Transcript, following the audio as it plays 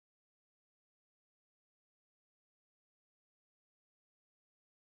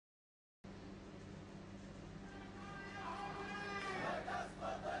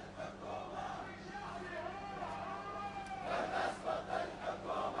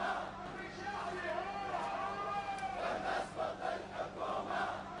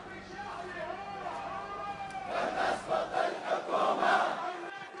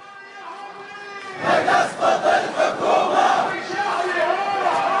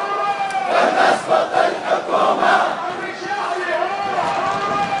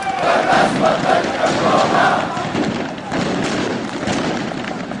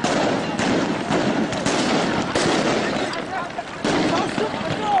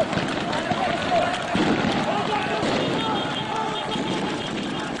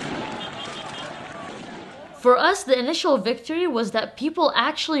For us, the initial victory was that people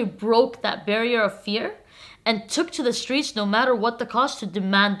actually broke that barrier of fear and took to the streets no matter what the cost to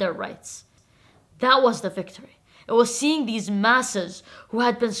demand their rights. That was the victory. It was seeing these masses who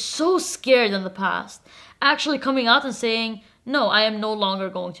had been so scared in the past actually coming out and saying, no, I am no longer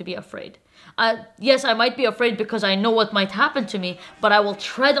going to be afraid. Yes, I might be afraid because I know what might happen to me, but I will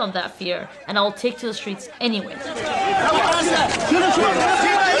tread on that fear and I will take to the streets anyway.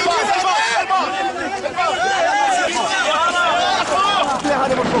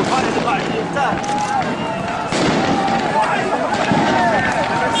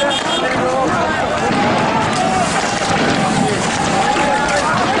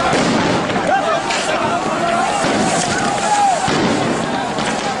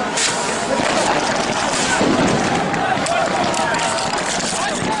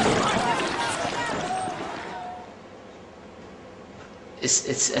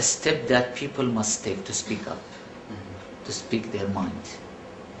 It's a step that people must take to speak up, to speak their mind.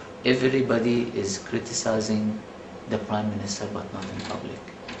 Everybody is criticizing the Prime Minister, but not in public.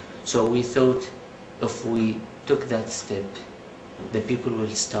 So we thought if we took that step, the people will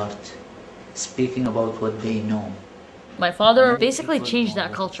start speaking about what they know. My father basically changed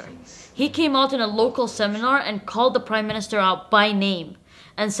that culture. He came out in a local seminar and called the Prime Minister out by name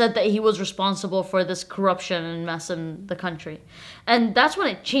and said that he was responsible for this corruption and mess in the country. And that's when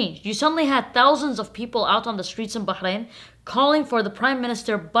it changed. You suddenly had thousands of people out on the streets in Bahrain calling for the Prime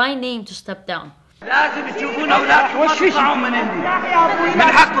Minister by name to step down. لازم تشوفون أولادكم ما تطلعون من عندي. من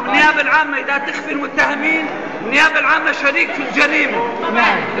حقكم النيابة العامة إذا تخفي المتهمين، النيابة العامة شريك في الجريمة.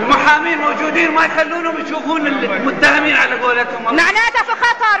 المحامين موجودين ما يخلونهم يشوفون المتهمين على قولتهم. معناته في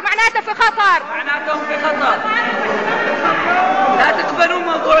خطر، معناته في خطر. معناتهم في خطر. لا تقبلون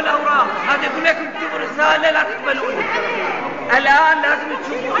موضوع الأوراق، هذا يقول لكم اكتبوا رسالة لا تقبلونه. الآن لازم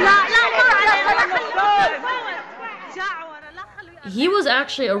تشوفون. لا He was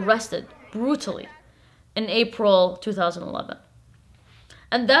actually arrested brutally in April 2011.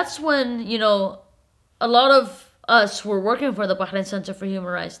 And that's when, a lot of us who were working for the Bahrain Center for Human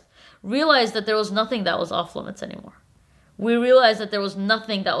Rights realized that there was nothing that was off limits anymore. We realized that there was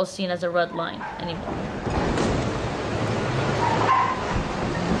nothing that was seen as a red line anymore.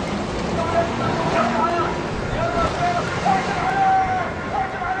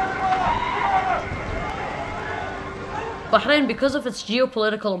 Bahrain, because of its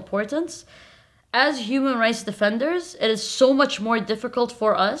geopolitical importance, as human rights defenders, it is so much more difficult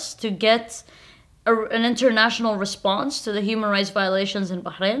for us to get an international response to the human rights violations in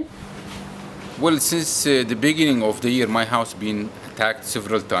Bahrain. Well, since the beginning of the year, my house been attacked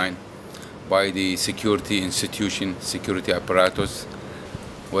several times by the security institution, security apparatus,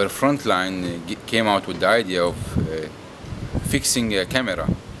 where Frontline came out with the idea of fixing a camera,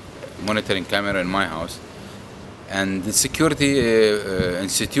 monitoring camera in my house. And the security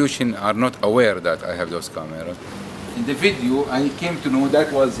institution are not aware that I have those cameras. In the video, I came to know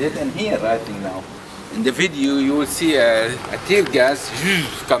that was it, and here, I think now. In the video, you will see a tear gas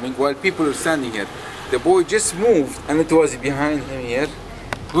coming while people are standing here. The boy just moved, and it was behind him here,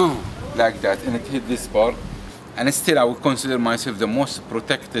 like that, and it hit this part. And still, I would consider myself the most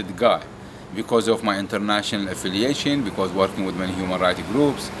protected guy because of my international affiliation, because working with many human rights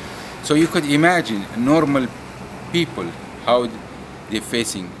groups. So you could imagine normal people, how they're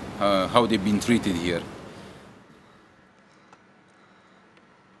facing, how they've been treated here.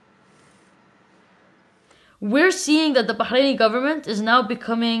 We're seeing that the Bahraini government is now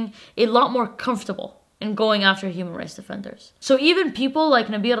becoming a lot more comfortable in going after human rights defenders. So even people like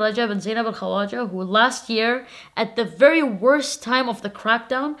Nabil Rajab and Zainab al-Khawaja, who last year, at the very worst time of the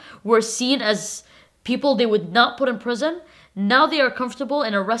crackdown, were seen as people they would not put in prison, now they are comfortable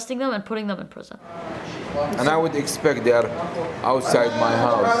in arresting them and putting them in prison. And I would expect they are outside my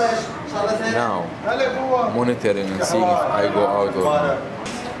house now, monitoring and seeing if I go out or not.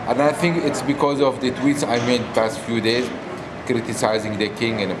 And I think it's because of the tweets I made past few days, criticizing the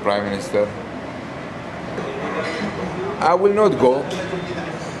king and the prime minister. I will not go.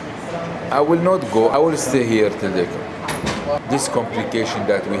 I will not go. I will stay here till they come. This complication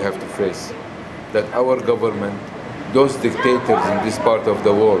that we have to face, that our government, those dictators in this part of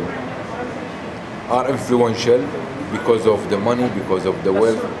the world, are influential because of the money, because of the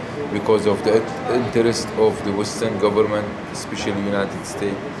wealth, because of the interest of the Western government, especially the United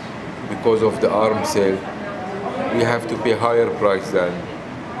States, because of the arms sale. We have to pay higher price than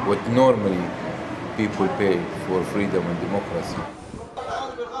what normally people pay for freedom and democracy.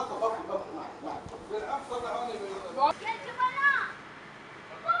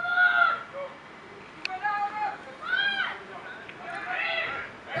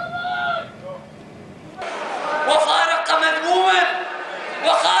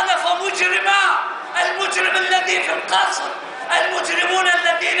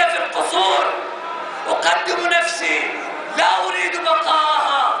 نفسي لا أريد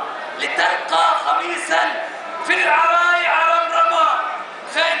بقاءها لتلقى خميسا في العراي رمرمة،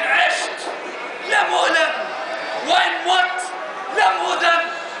 فإن عشت لم أؤلم وإن مت لم أذم،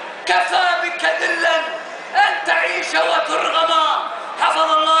 كفى بك ذلا أن تعيش وترغما.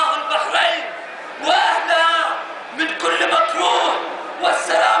 حفظ الله البحرين وأهلها من كل مكروه،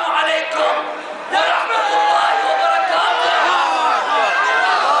 والسلام عليكم ورحمة الله وبركاته.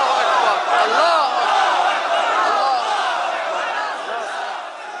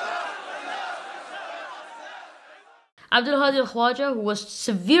 Abdul Hadi al-Khwaja, who was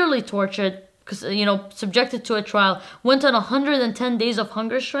severely tortured, subjected to a trial, went on 110 days of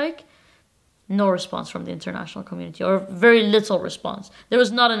hunger strike. No response from the international community, or very little response. There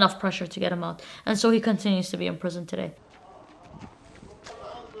was not enough pressure to get him out. And so he continues to be in prison today.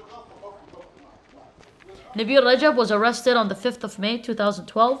 Nabil Rajab was arrested on the 5th of May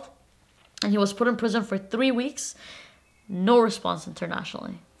 2012, and he was put in prison for 3 weeks. No response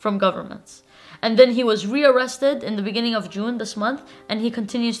internationally from governments. And then he was rearrested in the beginning of June this month, and he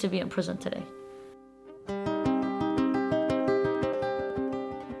continues to be in prison today.